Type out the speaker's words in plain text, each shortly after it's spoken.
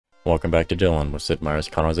Welcome back to Dylan with Sid Meier's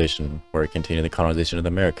Colonization, where we continue the colonization of the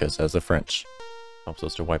Americas as the French helps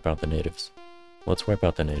us to wipe out the natives. Let's wipe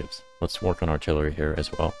out the natives. Let's work on artillery here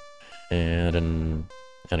as well. And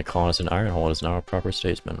a colonist in Ironhold is now a proper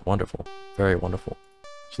statesman. Wonderful. Very wonderful.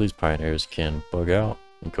 So these pioneers can bug out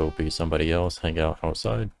and go be somebody else, hang out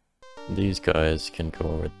outside. These guys can go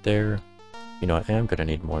over there. You know, I am going to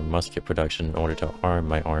need more musket production in order to arm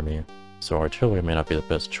my army. So artillery may not be the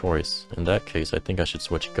best choice. In that case, I think I should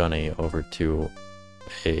switch gunny over to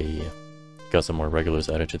got some more regulars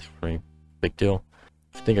added to the army. Big deal.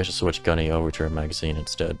 I think I should switch gunny over to a magazine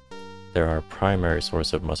instead. They're our primary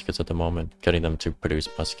source of muskets at the moment. Getting them to produce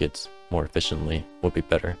muskets more efficiently would be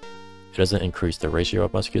better. It doesn't increase the ratio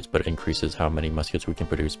of muskets, but it increases how many muskets we can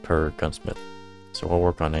produce per gunsmith. So we'll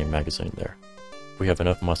work on a magazine there. We have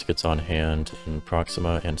enough muskets on hand in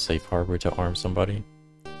Proxima and Safe Harbor to arm somebody,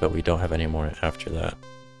 but we don't have any more after that.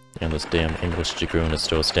 And this damn English Dragoon is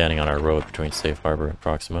still standing on our road between Safe Harbor and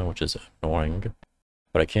Proxima, which is annoying.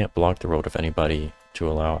 But I can't block the road of anybody to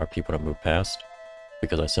allow our people to move past,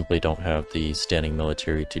 because I simply don't have the standing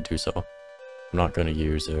military to do so. I'm not going to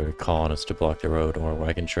use a colonist to block the road or a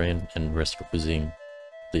wagon train and risk losing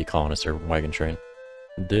the colonist or wagon train.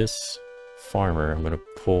 This farmer, I'm going to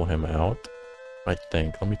pull him out, I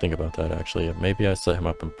think. Let me think about that actually. Maybe I set him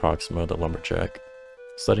up in Proxima, the lumberjack.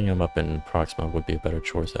 Setting him up in Proxima would be a better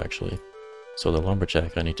choice actually. So the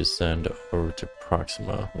lumberjack I need to send over to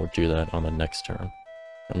Proxima. We'll do that on the next turn.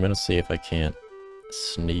 I'm going to see if I can't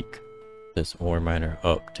sneak this ore miner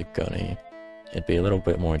up to Gunny. It'd be a little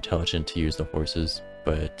bit more intelligent to use the horses,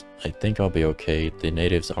 but I think I'll be okay. The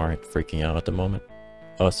natives aren't freaking out at the moment.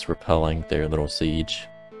 Us repelling their little siege,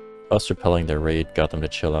 us repelling their raid got them to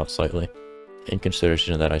chill out slightly. In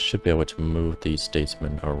consideration of that, I should be able to move the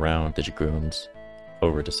statesmen around the dragoons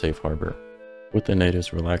over to Safe Harbor. With the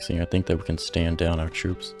natives relaxing, I think that we can stand down our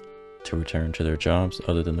troops to return to their jobs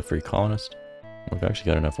other than the free colonist. We've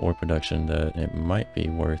actually got enough ore production that it might be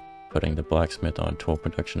worth putting the blacksmith on tool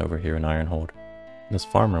production over here in Ironhold. This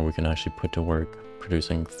farmer we can actually put to work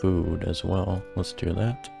producing food as well. Let's do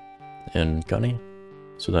that. And Gunny.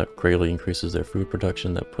 So that greatly increases their food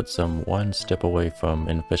production. That puts them one step away from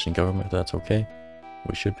inefficient government, if that's okay.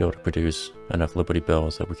 We should be able to produce enough Liberty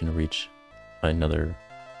Bells that we can reach another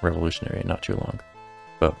revolutionary in not too long.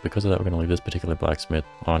 But because of that, we're going to leave this particular blacksmith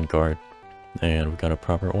on guard. And we've got a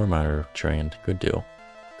proper ore miner trained. Good deal.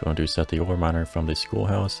 Going to set the ore miner from the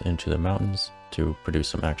schoolhouse into the mountains to produce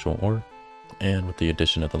some actual ore. And with the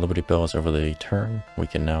addition of the Liberty Bells over the turn, we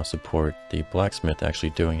can now support the blacksmith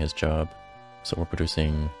actually doing his job. So we're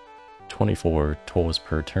producing 24 tools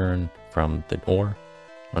per turn from the ore.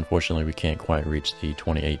 Unfortunately, we can't quite reach the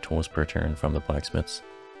 28 tools per turn from the blacksmiths.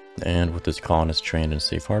 And with this colonist trained in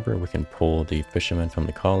Safe Harbor, we can pull the fisherman from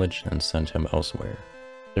the college and send him elsewhere.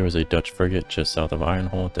 There is a Dutch frigate just south of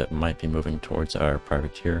Ironhold that might be moving towards our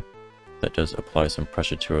privateer. That does apply some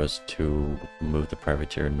pressure to us to move the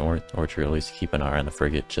privateer north, or to at least keep an eye on the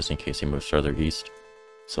frigate just in case he moves further east.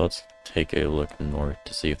 So let's take a look north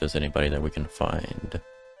to see if there's anybody that we can find.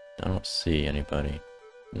 I don't see anybody.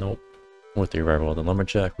 Nope. With the arrival of the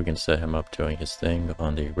lumberjack, we can set him up doing his thing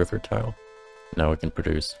on the river tile. Now we can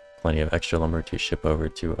produce plenty of extra lumber to ship over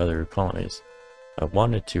to other colonies. I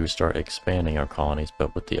wanted to start expanding our colonies,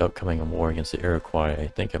 but with the upcoming war against the Iroquois, I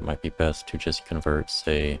think it might be best to just convert,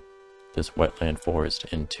 say, this wetland forest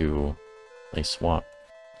into a swamp.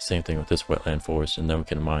 Same thing with this wetland forest, and then we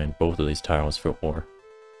can mine both of these tiles for ore.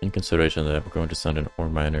 In consideration of that, we're going to send an ore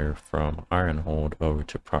miner from Ironhold over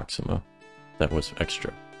to Proxima. That was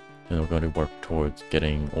extra. And we're going to work towards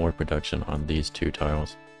getting ore production on these two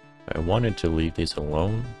tiles. I wanted to leave these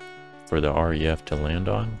alone for the REF to land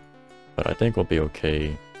on, but I think we'll be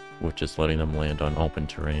okay with just letting them land on open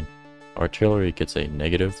terrain. Artillery gets a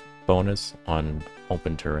negative bonus on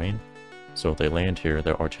open terrain, so if they land here,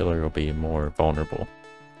 their artillery will be more vulnerable,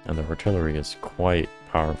 and the artillery is quite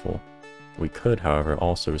powerful. We could, however,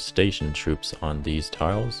 also station troops on these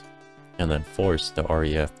tiles, and then force the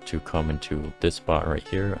REF to come into this spot right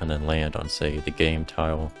here, and then land on, say, the game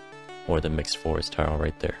tile, or the mixed forest tile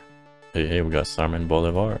right there. Hey, we got Simon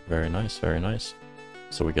Bolivar. Very nice, very nice.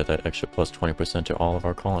 So we get that extra plus 20% to all of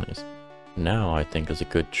our colonies. Now I think there's a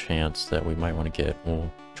good chance that we might want to get,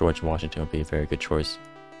 well, George Washington would be a very good choice.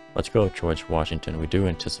 Let's go with George Washington. We do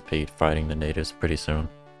anticipate fighting the natives pretty soon.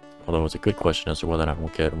 Although it's a good question as to whether or not we'll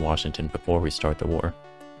get Washington before we start the war.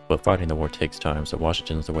 But fighting the war takes time, so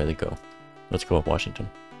Washington's the way to go. Let's go with Washington.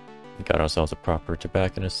 We got ourselves a proper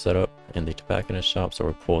tobacconist set up in the tobacconist shop, so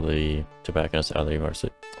we'll pull the tobacconist out of the university.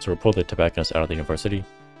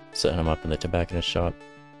 Set him up in the tobacconist shop.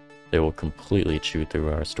 They will completely chew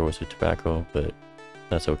through our stores of tobacco, but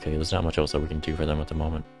that's okay. There's not much else that we can do for them at the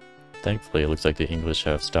moment. Thankfully, it looks like the English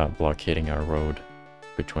have stopped blockading our road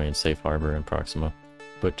between Safe Harbor and Proxima.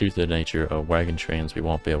 But due to the nature of wagon trains, we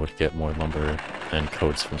won't be able to get more lumber and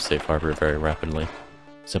coats from Safe Harbor very rapidly,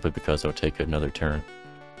 simply because they'll take another turn.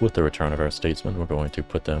 With the return of our statesmen, we're going to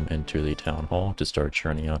put them into the town hall to start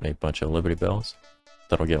churning out a bunch of Liberty Bells.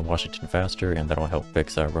 That'll get Washington faster, and that'll help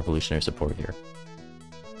fix our revolutionary support here.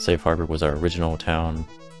 Safe Harbor was our original town.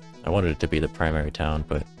 I wanted it to be the primary town,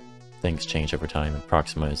 but things change over time, and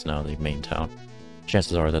Proxima is now the main town.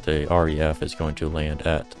 Chances are that the REF is going to land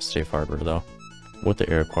at Safe Harbor, though. With the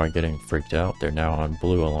Iroquois getting freaked out, they're now on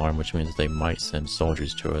blue alarm, which means they might send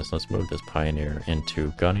soldiers to us. Let's move this Pioneer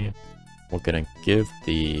into Gunny. We're gonna give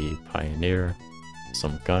the Pioneer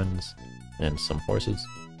some guns and some horses,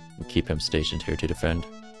 and keep him stationed here to defend.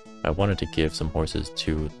 I wanted to give some horses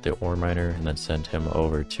to the ore miner and then send him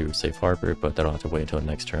over to Safe Harbor, but that'll have to wait until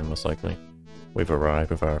next turn most likely. We've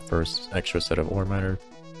arrived with our first extra set of ore miner,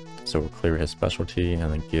 so we'll clear his specialty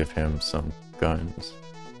and then give him some guns.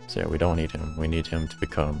 So yeah, we don't need him. We need him to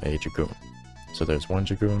become a Dragoon. So there's one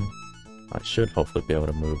Dragoon. I should hopefully be able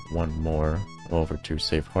to move one more over to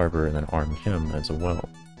Safe Harbor and then arm him as well.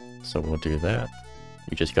 So we'll do that.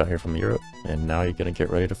 You just got here from Europe, and now you're gonna get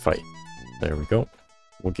ready to fight. There we go.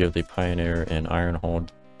 We'll give the Pioneer and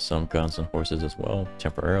Ironhold some guns and horses as well,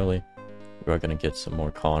 temporarily. We are gonna get some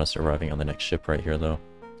more colonists arriving on the next ship right here though,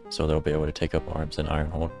 so they'll be able to take up arms in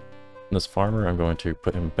Ironhold. This farmer, I'm going to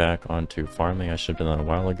put him back onto farming. I should have done that a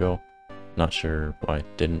while ago. Not sure why I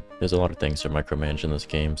didn't. There's a lot of things to micromanage in this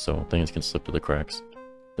game, so things can slip through the cracks.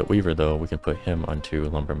 The weaver, though, we can put him onto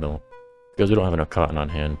lumber mill. Because we don't have enough cotton on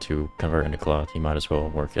hand to convert into cloth, he might as well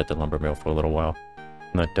work at the lumber mill for a little while.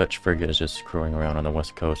 And the Dutch frigate is just screwing around on the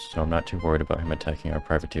west coast, so I'm not too worried about him attacking our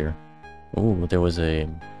privateer. Ooh, there was a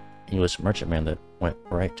English merchantman that went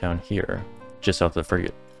right down here, just south of the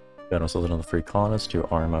frigate. Got ourselves another free colonist to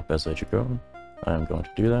arm up as a Dragoon. I'm going to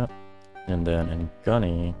do that. And then in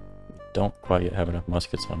Gunny, we don't quite yet have enough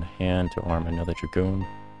muskets on hand to arm another Dragoon.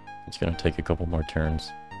 It's going to take a couple more turns.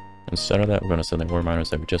 Instead of that, we're going to send the ore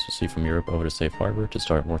miners that we just received from Europe over to Safe Harbor to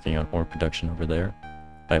start working on ore production over there.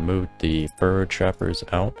 I moved the fur trappers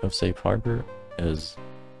out of Safe Harbor as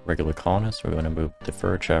regular colonists. We're going to move the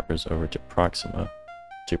fur trappers over to Proxima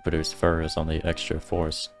to produce furs on the extra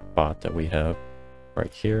forest spot that we have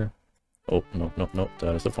right here. Oh, no,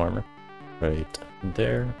 that is the farmer. Right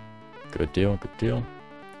there. Good deal, good deal.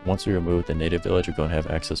 Once we remove the native village, we're going to have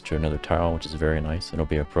access to another tile, which is very nice. It'll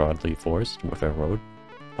be a broadleaf forest with our road.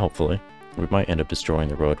 Hopefully. We might end up destroying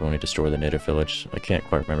the road when we destroy the native village. I can't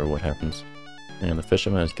quite remember what happens. And the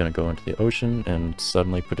fisherman is going to go into the ocean and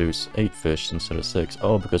suddenly produce 8 fish instead of 6.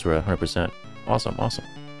 Oh, because we're at 100%. Awesome, awesome.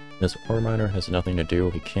 This ore miner has nothing to do.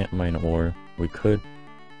 He can't mine ore. We could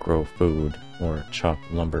grow food or chop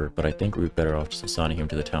lumber, but I think we'd be better off just assigning him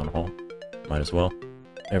to the town hall. Might as well.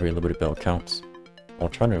 Every Liberty Bell counts.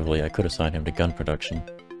 Alternatively, I could assign him to gun production,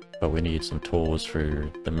 but we need some tools for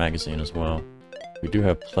the magazine as well. We do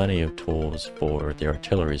have plenty of tools for the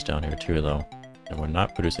artilleries down here too though, and we're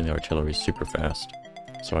not producing the artillery super fast.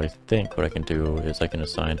 So I think what I can do is I can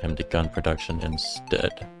assign him to gun production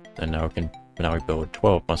instead, and now we build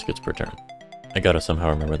 12 muskets per turn. I gotta somehow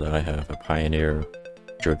remember that I have a Pioneer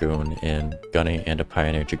Dragoon in Gunny and a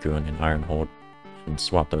Pioneer Dragoon in Ironhold, and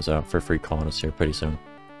swap those out for free colonists here pretty soon.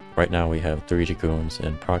 Right now we have 3 Dragoons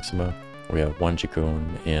in Proxima, we have 1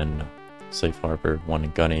 Dragoon in Safe Harbor, 1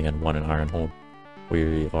 in Gunny, and 1 in Ironhold.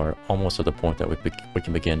 We are almost at the point that we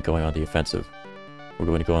can begin going on the offensive. We're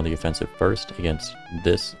going to go on the offensive first against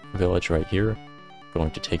this village right here,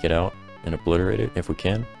 going to take it out and obliterate it if we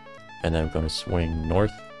can, and then we're going to swing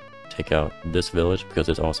north, take out this village because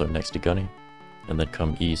it's also next to Gunny, and then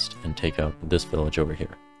come east and take out this village over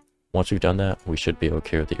here. Once we've done that, we should be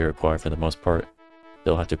okay with the Iroquois for the most part.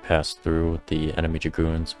 They'll have to pass through the enemy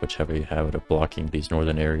Dragoons, which have a habit of blocking these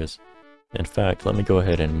northern areas. In fact, let me go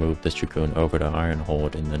ahead and move this Dragoon over to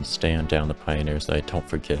Ironhold and then stand down the Pioneer so I don't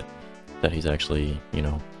forget that he's actually, you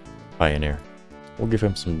know, Pioneer. We'll give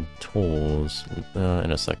him some tools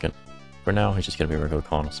in a second. For now, he's just going to be a regular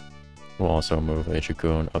colonist. We'll also move a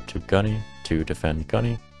Dragoon up to Gunny to defend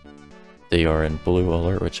Gunny. They are in blue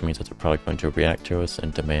alert, which means that they're probably going to react to us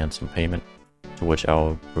and demand some payment, to which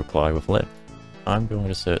I'll reply with lead. I'm going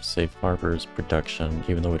to set Safe Harbor's production,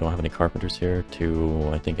 even though we don't have any carpenters here, to,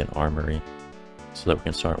 I think, an armory, so that we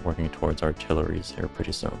can start working towards artilleries here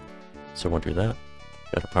pretty soon. So we'll do that.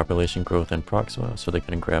 Got a population growth in Proxima, so they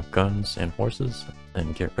can grab guns and horses,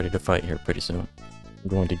 and get ready to fight here pretty soon. I'm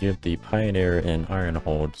going to give the Pioneer in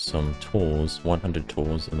Ironhold some tools, 100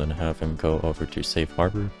 tools, and then have him go over to Safe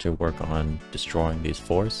Harbor to work on destroying these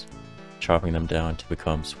forests. chopping them down to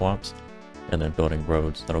become swamps, and then building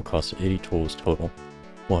roads. That'll cost 80 tools total.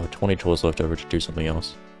 We'll have 20 tools left over to do something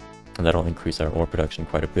else, and that'll increase our ore production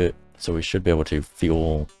quite a bit, so we should be able to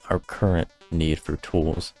fuel our current need for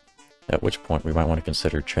tools, at which point we might want to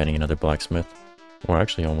consider training another blacksmith. We're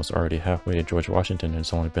actually almost already halfway to George Washington, and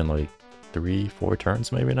it's only been like 3-4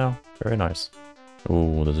 turns maybe now. Very nice.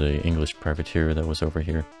 Oh, there's a English privateer that was over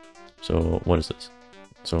here. So what is this?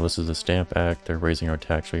 So this is the Stamp Act. They're raising our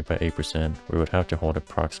tax rate by 8%. We would have to hold a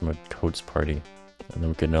Proxima coats party, and then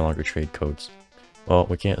we could no longer trade coats. Well,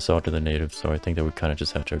 we can't sell it to the natives, so I think that we kind of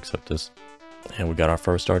just have to accept this. And we got our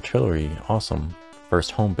first artillery. Awesome.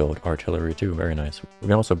 First home build artillery too. Very nice. We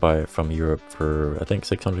can also buy it from Europe for, I think,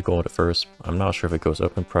 600 gold at first. I'm not sure if it goes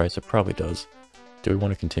up in price. It probably does. Do we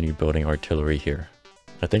want to continue building artillery here?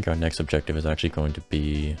 I think our next objective is actually going to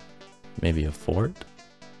be maybe a fort.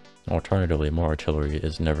 Alternatively, more artillery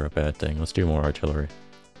is never a bad thing. Let's do more artillery.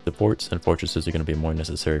 The forts and fortresses are going to be more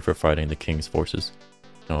necessary for fighting the king's forces.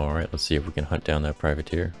 Alright, let's see if we can hunt down that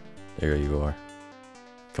privateer. There you are.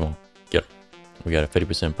 Come on, get him. We got a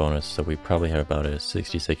 50% bonus, so we probably have about a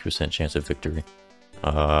 66% chance of victory.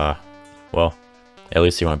 Well, at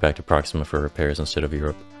least he went back to Proxima for repairs instead of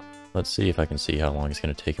Europe. Let's see if I can see how long it's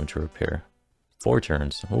going to take him to repair. 4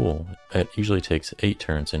 turns. Ooh, it usually takes 8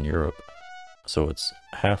 turns in Europe. So it's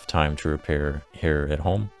half time to repair here at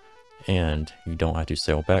home, and you don't have to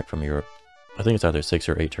sail back from Europe. I think it's either 6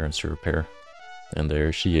 or 8 turns to repair. And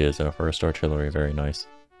there she is, our first artillery. Very nice.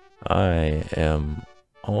 I am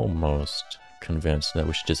almost convinced that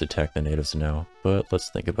we should just attack the natives now, but let's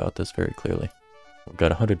think about this very clearly. We've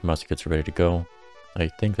got 100 muskets ready to go. I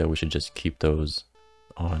think that we should just keep those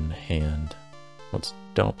on hand. Let's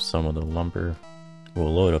dump some of the lumber.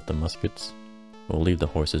 We'll load up the muskets. We'll leave the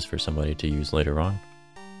horses for somebody to use later on.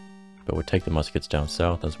 But we'll take the muskets down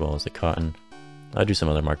south as well as the cotton. I do some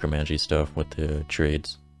other micromanaging stuff with the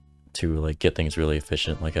trades to like get things really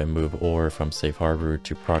efficient. Like I move ore from Safe Harbor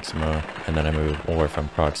to Proxima, and then I move ore from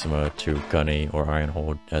Proxima to Gunny or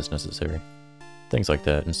Ironhold as necessary. Things like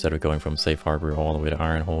that instead of going from Safe Harbor all the way to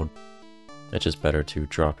Ironhold. It's just better to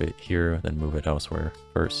drop it here than move it elsewhere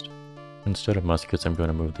first. Instead of muskets, I'm going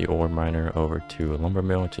to move the ore miner over to a lumber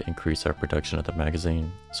mill to increase our production at the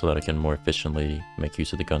magazine so that I can more efficiently make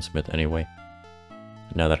use of the gunsmith anyway.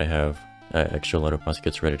 Now that I have an extra load of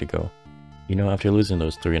muskets ready to go. You know, after losing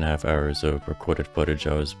those 3.5 hours of recorded footage,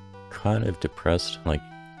 I was kind of depressed. Like,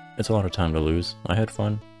 it's a lot of time to lose. I had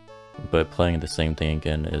fun, but playing the same thing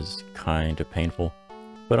again is kind of painful.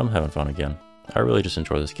 But I'm having fun again. I really just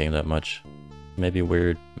enjoy this game that much. Maybe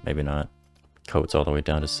weird, maybe not. Coats all the way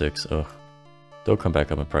down to 6. Ugh. They'll come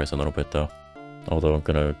back up in price a little bit though. Although I'm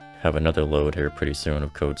gonna have another load here pretty soon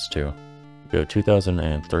of coats too. We have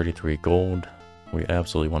 2,033 gold. We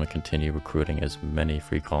absolutely want to continue recruiting as many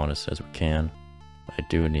free colonists as we can. I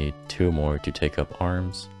do need 2 more to take up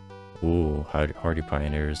arms. Ooh, hardy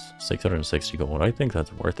pioneers, 660 gold. I think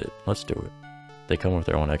that's worth it. Let's do it. They come with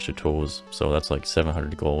their own extra tools, so that's like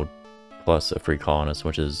 700 gold plus a free colonist,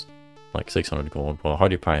 which is like 600 gold. Well,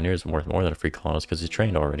 hardy pioneer is worth more than a free colonist because he's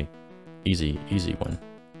trained already. Easy win.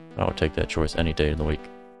 I would take that choice any day of the week.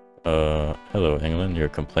 Hello England, you're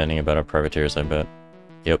complaining about our privateers, I bet.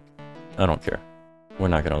 Yep, I don't care. We're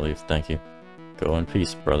not gonna leave, thank you. Go in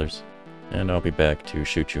peace, brothers. And I'll be back to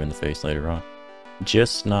shoot you in the face later on.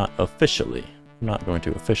 Just not officially. I'm not going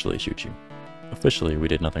to officially shoot you. Officially, we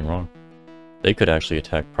did nothing wrong. They could actually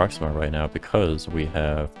attack Proxima right now because we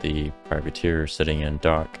have the privateer sitting in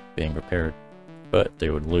dock being repaired. But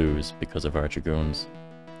they would lose because of our dragoons.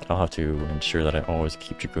 I'll have to ensure that I always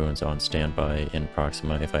keep dragoons on standby in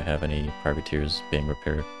Proxima if I have any privateers being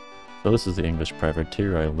repaired. So this is the English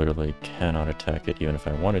privateer. I literally cannot attack it even if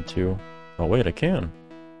I wanted to. Oh wait, I can.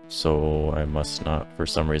 So I must not for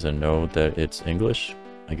some reason know that it's English.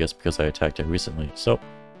 I guess because I attacked it recently. So,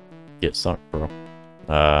 get sunk, bro.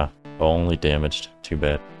 Only damaged. Too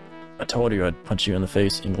bad. I told you I'd punch you in the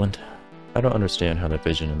face, England. I don't understand how the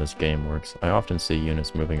vision in this game works. I often see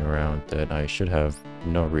units moving around that I should have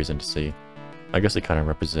no reason to see. I guess it kind of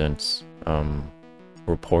represents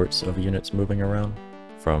reports of units moving around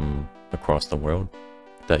from across the world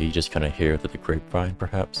that you just kind of hear through the grapevine,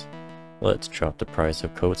 perhaps. Let's drop the price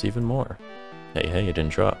of coats even more. Hey, it didn't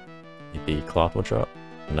drop. Maybe cloth will drop?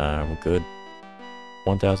 Nah, we're good.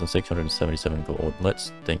 1,677 gold.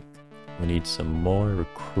 Let's think. We need some more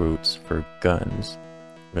recruits for guns.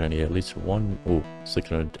 We're gonna need at least one. Ooh,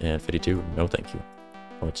 652. No, thank you.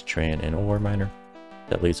 Let's train an ore miner.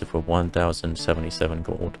 That leaves us with 1,077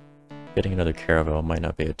 gold. Getting another caravel might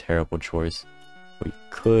not be a terrible choice. We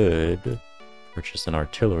could purchase an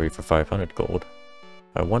artillery for 500 gold.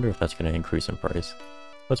 I wonder if that's going to increase in price.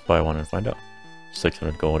 Let's buy one and find out.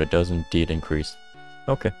 600 gold, it does indeed increase.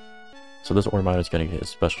 Okay. So this ore mine is going to get a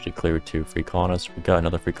specialty cleared to free colonists. We got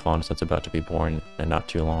another free colonist that's about to be born in not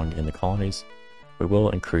too long in the colonies. We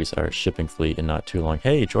will increase our shipping fleet in not too long.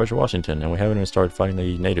 Hey, George Washington, and we haven't even started fighting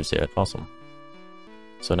the natives yet. Awesome.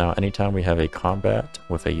 So now anytime we have a combat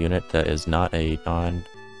with a unit that is not a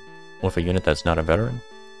veteran,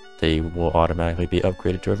 they will automatically be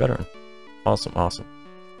upgraded to a veteran. Awesome, awesome.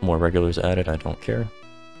 More regulars added, I don't care.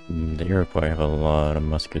 The Iroquois have a lot of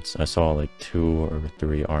muskets. I saw like 2 or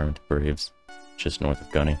 3 armed braves just north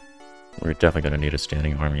of Gunny. We're definitely going to need a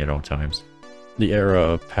standing army at all times. The era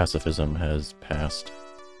of pacifism has passed.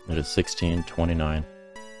 It is 1629.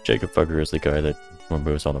 Jacob Fugger is the guy that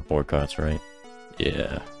removes all the boycotts, right?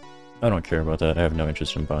 Yeah. I don't care about that. I have no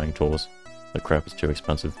interest in buying tools. The crap is too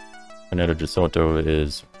expensive. Hernando de Soto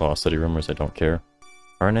is Lost City Rumors. I don't care.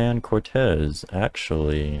 Hernan Cortez,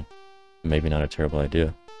 actually, maybe not a terrible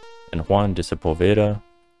idea. And Juan de Sepulveda,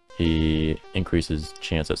 he increases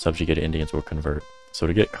chance that subjugated Indians will convert. So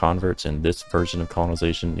to get converts in this version of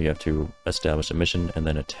colonization, you have to establish a mission and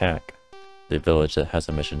then attack the village that has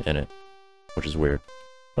a mission in it, which is weird.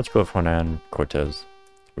 Let's go with Hernan Cortez.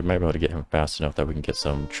 We might be able to get him fast enough that we can get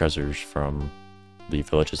some treasures from the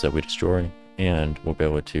villages that we destroy, and we'll be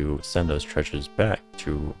able to send those treasures back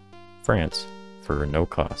to France for no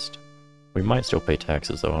cost. We might still pay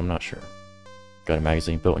taxes though, I'm not sure. Got a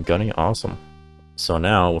magazine built in Gunny, awesome. So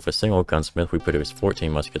now with a single gunsmith we produce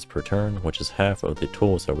 14 muskets per turn, which is half of the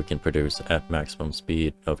tools that we can produce at maximum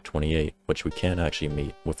speed of 28, which we can actually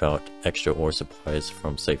meet without extra ore supplies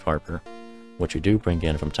from Safe Harbor, which we do bring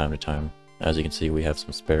in from time to time. As you can see, we have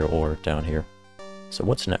some spare ore down here. So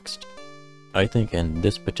what's next? I think in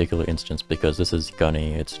this particular instance, because this is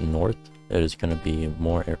Gunny, it's north, it is going to be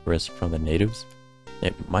more at risk from the natives.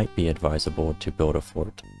 It might be advisable to build a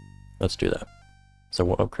fort. Let's do that. So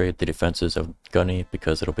we'll upgrade the defenses of Gunny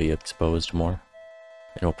because it'll be exposed more.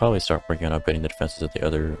 And we'll probably start working on upgrading the defenses of the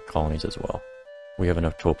other colonies as well. We have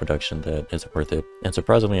enough tool production that is worth it. And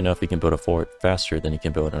surprisingly enough, you can build a fort faster than you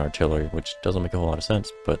can build an artillery, which doesn't make a whole lot of sense,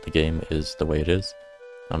 but the game is the way it is.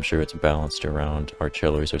 I'm sure it's balanced around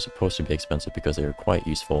artilleries are supposed to be expensive because they are quite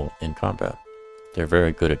useful in combat. They're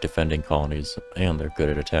very good at defending colonies, and they're good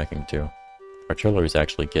at attacking too. Artilleries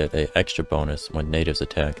actually get an extra bonus when natives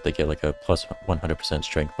attack. They get like a plus 100%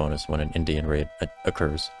 strength bonus when an Indian raid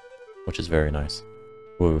occurs, which is very nice.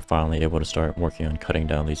 We were finally able to start working on cutting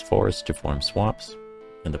down these forests to form swamps,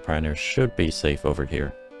 and the pioneers should be safe over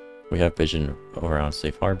here. We have vision around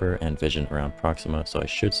Safe Harbor and vision around Proxima, so I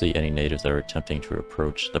should see any natives that are attempting to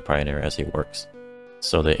approach the pioneer as he works.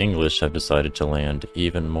 So the English have decided to land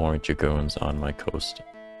even more dragoons on my coast.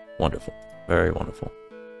 Wonderful. Very wonderful.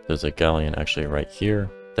 There's a galleon actually right here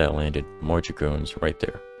that landed more dragoons right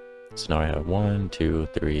there. So now I have 1, 2,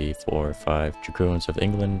 3, 4, 5 dragoons of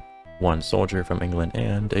England, 1 soldier from England,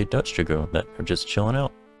 and a Dutch dragoon that are just chilling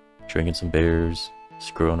out, drinking some beers,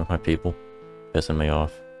 screwing with my people, pissing me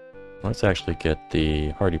off. Let's actually get the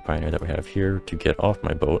hardy pioneer that we have here to get off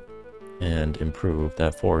my boat and improve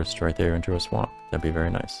that forest right there into a swamp. That'd be very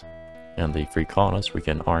nice. And the free colonist, we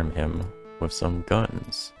can arm him with some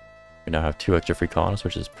guns. We now have 2 extra free colonists,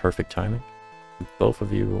 which is perfect timing. Both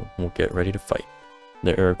of you will get ready to fight.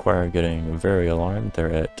 The Iroquois are getting very alarmed.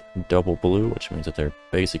 They're at double blue, which means that they're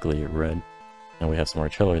basically red. And we have some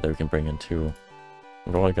artillery that we can bring in too.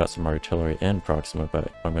 We've already got some artillery in Proxima, but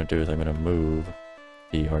what I'm going to do is I'm going to move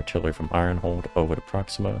the artillery from Ironhold over to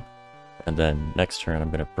Proxima. And then next turn I'm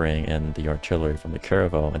going to bring in the artillery from the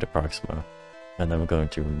Caravel into Proxima. And then we're going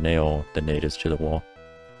to nail the natives to the wall.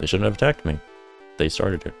 They shouldn't have attacked me. They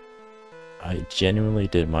started it. I genuinely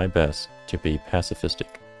did my best to be pacifistic,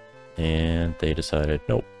 and they decided,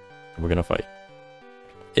 nope, we're gonna fight.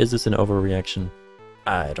 Is this an overreaction?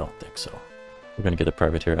 I don't think so. We're gonna get the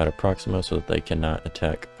privateer out of Proxima so that they cannot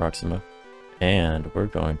attack Proxima, and we're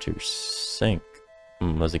going to sink.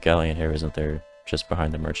 There's a galleon here, isn't there? Just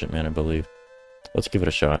behind the merchantman, I believe. Let's give it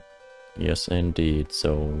a shot. Yes, indeed.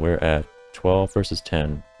 So we're at 12 versus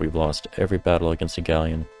 10. We've lost every battle against a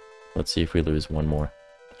galleon. Let's see if we lose one more.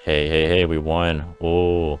 Hey, we won.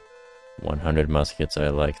 Oh, 100 muskets. I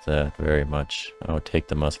like that very much. I'll take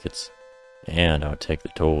the muskets. And I'll take the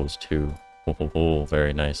tools too. Oh,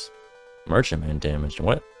 very nice. Merchantman damaged.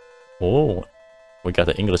 What? Oh, we got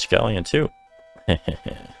the English galleon too.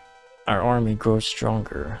 Our army grows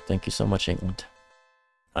stronger. Thank you so much, England.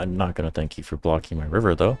 I'm not going to thank you for blocking my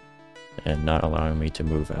river though, and not allowing me to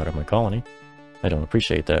move out of my colony. I don't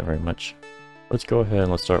appreciate that very much. Let's go ahead and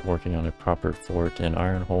let's start working on a proper fort in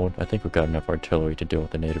Ironhold. I think we've got enough artillery to deal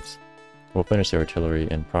with the natives. We'll finish the artillery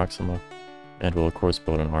in Proxima. And we'll of course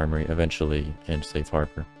build an armory eventually in Safe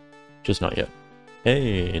Harbor. Just not yet.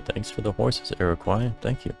 Hey, thanks for the horses, Iroquois.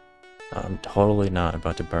 Thank you. I'm totally not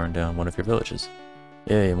about to burn down one of your villages.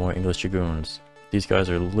 Yay, more English dragoons. These guys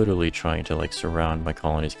are literally trying to like surround my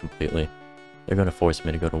colonies completely. They're going to force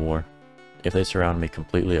me to go to war. If they surround me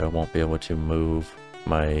completely, I won't be able to move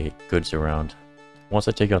my goods around. Once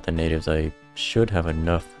I take out the natives, I should have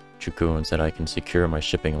enough dragoons that I can secure my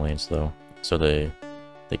shipping lanes though, so they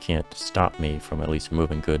can't stop me from at least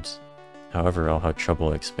moving goods. However, I'll have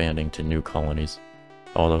trouble expanding to new colonies.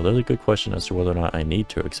 Although there's a good question as to whether or not I need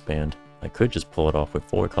to expand. I could just pull it off with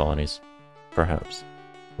 4 colonies. Perhaps.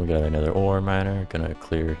 We got another ore miner, gonna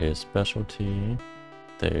clear his specialty.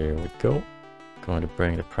 There we go. Going to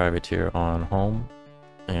bring the privateer on home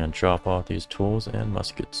and drop off these tools and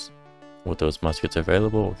muskets. With those muskets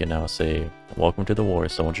available, we can now say, welcome to the war,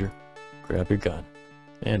 soldier. Grab your gun.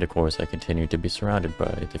 And of course, I continue to be surrounded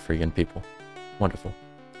by the freaking people. Wonderful.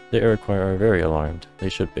 The Iroquois are very alarmed. They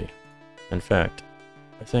should be. In fact,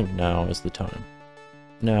 I think now is the time.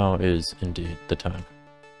 Now is indeed the time.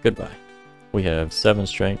 Goodbye. We have 7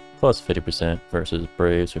 strength plus 50% versus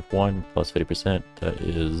Braves with 1 plus 50%. That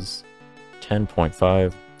is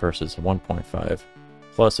 10.5 versus 1.5.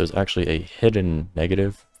 Plus there's actually a hidden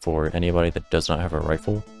negative for anybody that does not have a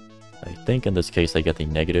rifle. I think in this case I get the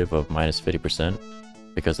negative of minus 50%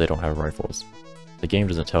 because they don't have rifles. The game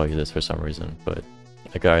doesn't tell you this for some reason, but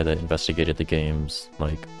a guy that investigated the game's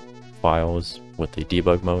like files with the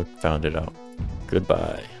debug mode found it out.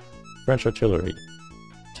 Goodbye. French artillery.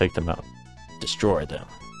 Take them out. Destroy them.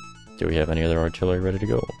 Do we have any other artillery ready to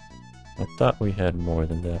go? I thought we had more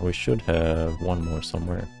than that. We should have 1 more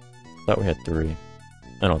somewhere. I thought we had 3.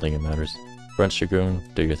 I don't think it matters. French Dragoon,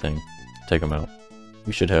 do your thing. Take them out.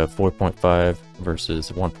 We should have 4.5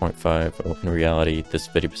 versus 1.5. In reality, this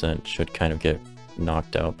 50% should kind of get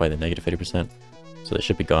knocked out by the negative 50%. So they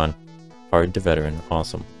should be gone. Hardened to veteran.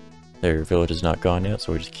 Awesome. Their village is not gone yet,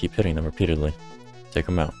 so we just keep hitting them repeatedly. Take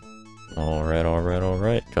them out. Alright, alright,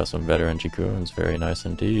 alright. Got some veteran dragoons. Very nice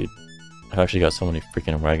indeed. I've actually got so many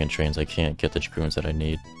freaking wagon trains I can't get the dragoons that I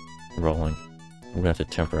need rolling. I'm gonna have to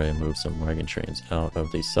temporarily move some wagon trains out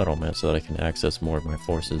of the settlement so that I can access more of my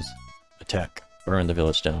forces. Attack. Burn the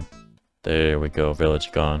village down. There we go.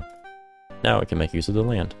 Village gone. Now we can make use of the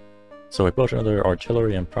land. So I built another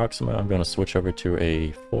artillery in Proxima. I'm going to switch over to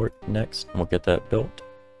a fort next, and we'll get that built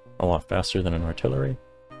a lot faster than an artillery.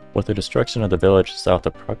 With the destruction of the village south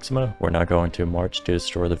of Proxima, we're now going to march to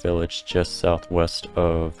destroy the village just southwest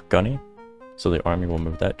of Gunny. So the army will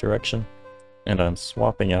move that direction. And I'm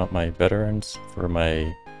swapping out my veterans for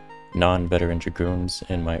my non-veteran dragoons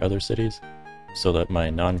in my other cities, so that my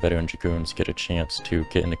non-veteran dragoons get a chance to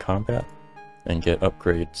get into combat and get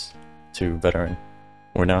upgrades to veteran.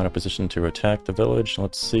 We're now in a position to attack the village.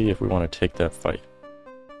 Let's see if we want to take that fight.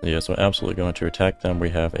 Yes, we're absolutely going to attack them. We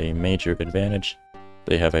have a major advantage.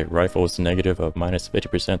 They have a rifles negative of minus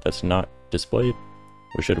 50% that's not displayed.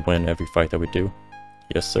 We should win every fight that we do.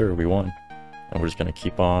 Yes sir, we won. And we're just going to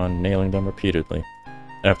keep on nailing them repeatedly.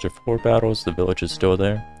 After 4 battles, the village is still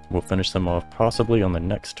there. We'll finish them off possibly on the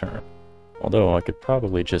next turn. Although I could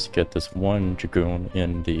probably just get this 1 dragoon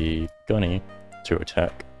in the gunny to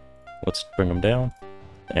attack. Let's bring them down.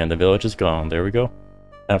 And the village is gone. There we go.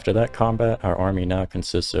 After that combat, our army now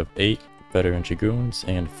consists of 8 veteran dragoons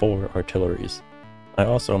and 4 artilleries. I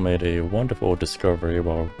also made a wonderful discovery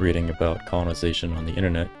while reading about colonization on the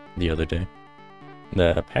internet the other day.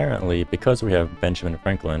 That apparently, because we have Benjamin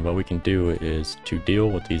Franklin, what we can do is to deal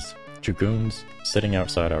with these dragoons sitting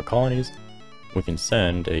outside our colonies, we can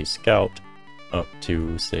send a scout up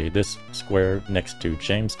to, say, this square next to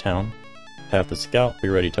Jamestown, have the scout be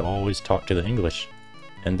ready to always talk to the English,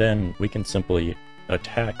 and then we can simply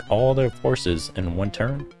attack all their forces in 1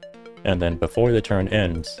 turn, and then before the turn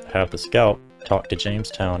ends, have the scout talk to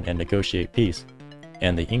Jamestown and negotiate peace,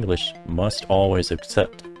 and the English must always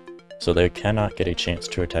accept, so they cannot get a chance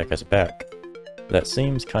to attack us back. That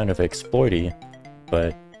seems kind of exploity,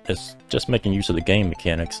 but it's just making use of the game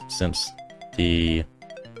mechanics. Since the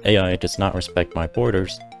AI does not respect my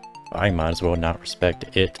borders, I might as well not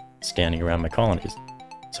respect it standing around my colonies.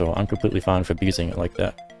 So I'm completely fine for abusing it like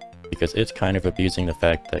that, because it's kind of abusing the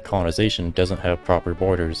fact that colonization doesn't have proper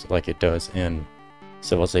borders like it does in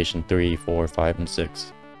Civilization 3, 4, 5, and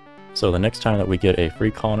 6. So the next time that we get a free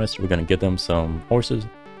colonist, we're going to give them some horses,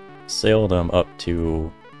 sail them up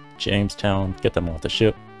to Jamestown, get them off the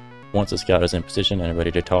ship. Once the scout is in position and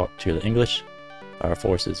ready to talk to the English, our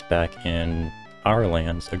forces back in our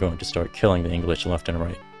lands are going to start killing the English left and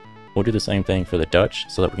right. We'll do the same thing for the Dutch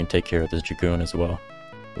so that we can take care of this dragoon as well.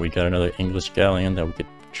 We got another English galleon that we could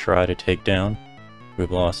try to take down.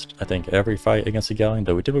 We've lost, I think, every fight against the galleon,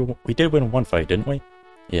 though we did win one fight, didn't we?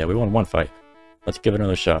 Yeah, we won one fight. Let's give it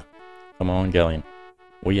another shot. Come on, galleon.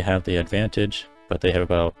 We have the advantage, but they have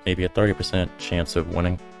about maybe a 30% chance of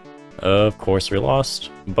winning. Of course we lost,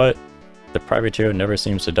 but the privateer never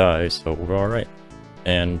seems to die, so we're alright.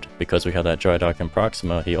 And because we have that dry dock in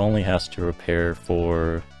Proxima, he only has to repair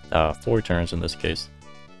for 4 turns in this case.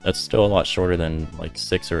 That's still a lot shorter than like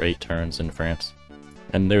 6 or 8 turns in France.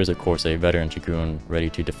 And there's of course a veteran dragoon ready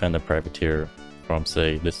to defend the privateer from,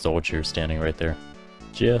 say, this soldier standing right there,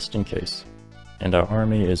 just in case. And our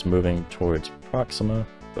army is moving towards Proxima,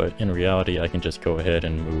 but in reality I can just go ahead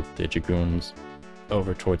and move the dragoons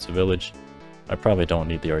over towards the village. I probably don't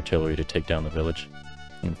need the artillery to take down the village.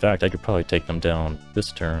 In fact, I could probably take them down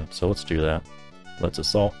this turn, so let's do that. Let's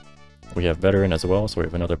assault. We have veteran as well, so we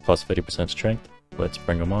have another plus 50% strength. Let's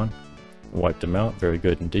bring them on. Wipe them out, very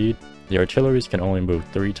good indeed. The artilleries can only move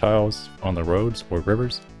 3 tiles on the roads or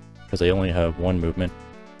rivers, because they only have 1 movement.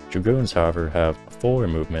 Dragoons, however, have 4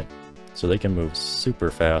 movement, so they can move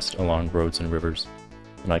super fast along roads and rivers,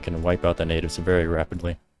 and I can wipe out the natives very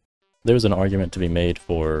rapidly. There's an argument to be made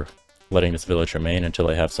for letting this village remain until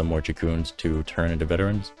I have some more dragoons to turn into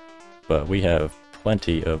veterans, but we have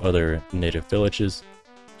plenty of other native villages,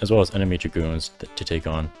 as well as enemy dragoons to take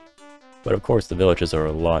on. But of course the villages are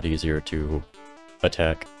a lot easier to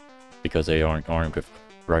attack, because they aren't armed with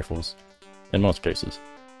rifles, in most cases.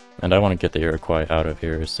 And I want to get the Iroquois out of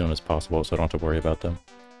here as soon as possible so I don't have to worry about them.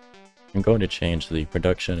 I'm going to change the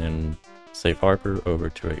production in Safe Harbor over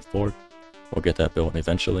to a fort. We'll get that built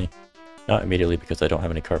eventually. Not immediately because I don't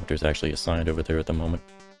have any carpenters actually assigned over there at the moment.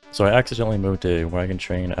 So I accidentally moved a wagon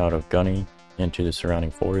train out of Gunny into the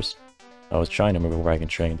surrounding forest. I was trying to move a wagon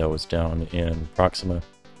train that was down in Proxima.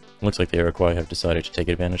 Looks like the Iroquois have decided to take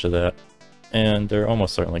advantage of that, and they're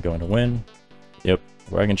almost certainly going to win. Yep,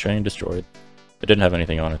 wagon train destroyed. It didn't have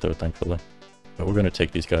anything on it though, thankfully. But we're going to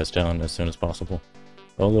take these guys down as soon as possible.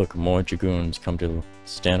 Oh look, more dragoons come to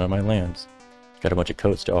stand on my lands. Got a bunch of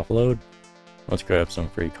coats to offload. Let's grab some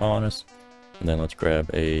free colonists, and then let's grab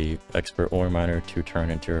a expert ore miner to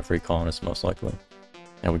turn into a free colonist most likely.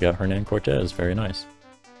 And we got Hernan Cortez, very nice.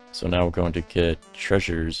 So now we're going to get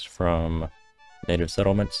treasures from native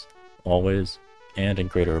settlements, always, and in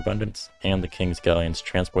greater abundance, and the king's galleons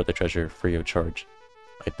transport the treasure free of charge.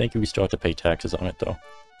 I think we still have to pay taxes on it though.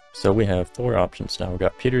 So we have 4 options now. We've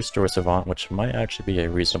got Peter's Store Savant, which might actually be a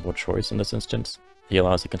reasonable choice in this instance. He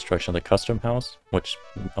allows the construction of the custom house, which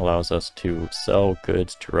allows us to sell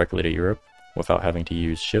goods directly to Europe without having to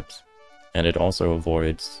use ships, and it also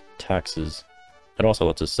avoids taxes. It also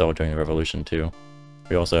lets us sell during the revolution too.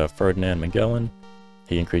 We also have Ferdinand Magellan.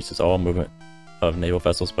 He increases all movement of naval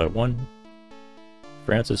vessels by 1.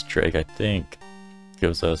 Francis Drake, I think,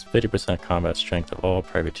 gives us 50% combat strength of all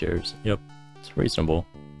privateers. Yep, it's reasonable.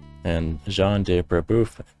 And Jean de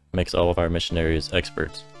Brebeuf makes all of our missionaries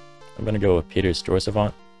experts. I'm going to go with Peter's Store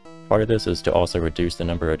Savant. Part of this is to also reduce the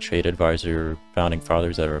number of trade advisor founding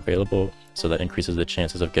fathers that are available, so that increases the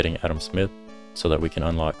chances of getting Adam Smith, so that we can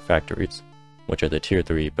unlock factories, which are the tier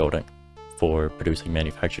 3 building for producing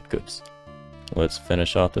manufactured goods. Let's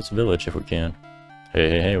finish off this village if we can.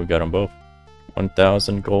 Hey, we got them both.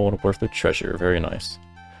 1,000 gold worth of treasure, very nice.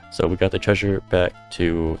 So we got the treasure back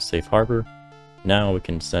to Safe Harbor. Now we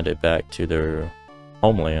can send it back to their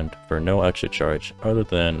homeland for no extra charge other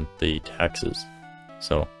than the taxes.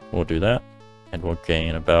 So we'll do that, and we'll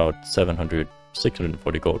gain about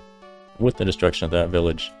 640 gold. With the destruction of that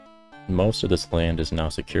village, most of this land is now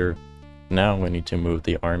secure. Now we need to move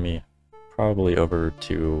the army probably over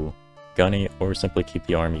to Gunny, or simply keep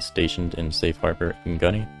the army stationed in Safe Harbor in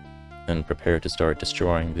Gunny, and prepare to start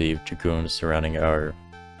destroying the dragoons surrounding our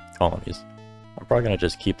colonies. I'm probably going to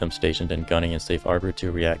just keep them stationed in Gunny and Safe Harbor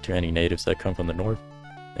to react to any natives that come from the north,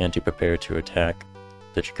 and to prepare to attack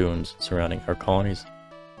the dragoons surrounding our colonies,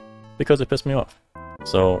 because it pissed me off.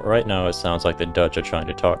 So right now it sounds like the Dutch are trying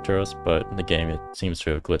to talk to us, but in the game it seems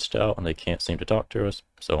to have glitched out and they can't seem to talk to us,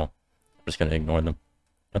 so I'm just going to ignore them.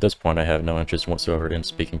 At this point I have no interest whatsoever in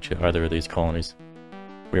speaking to either of these colonies.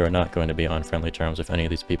 We are not going to be on friendly terms with any of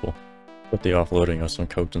these people. With the offloading of some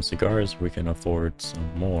coats and cigars, we can afford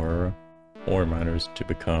some more ore miners to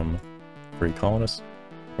become free colonists.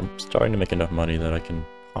 I'm starting to make enough money that I can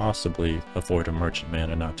possibly afford a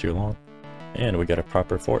merchantman in not too long. And we got a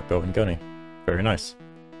proper fort built in Gunny. Very nice.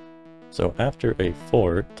 So after a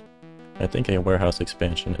fort, I think a warehouse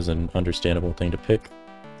expansion is an understandable thing to pick.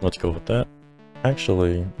 Let's go with that.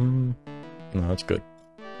 Actually, no, that's good.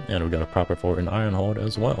 And we got a proper fort in Ironhold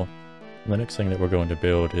as well. The next thing that we're going to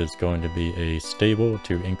build is going to be a stable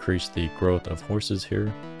to increase the growth of horses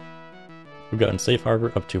here. We've gotten Safe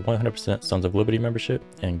Harbor up to 100% Sons of Liberty membership,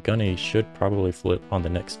 and Gunny should probably flip on the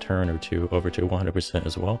next turn or two over to 100%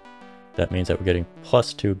 as well. That means that we're getting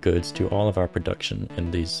 +2 goods to all of our production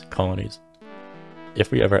in these colonies.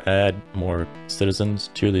 If we ever add more citizens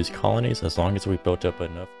to these colonies, as long as we built up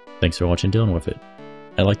enough. Thanks for watching Dealing With It.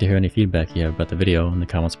 I'd like to hear any feedback you have about the video in the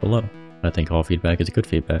comments below. I think all feedback is good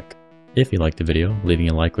feedback. If you liked the video, leaving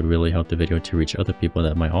a like would really help the video to reach other people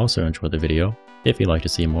that might also enjoy the video. If you'd like to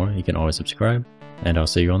see more, you can always subscribe, and I'll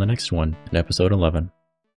see you on the next one in episode 11.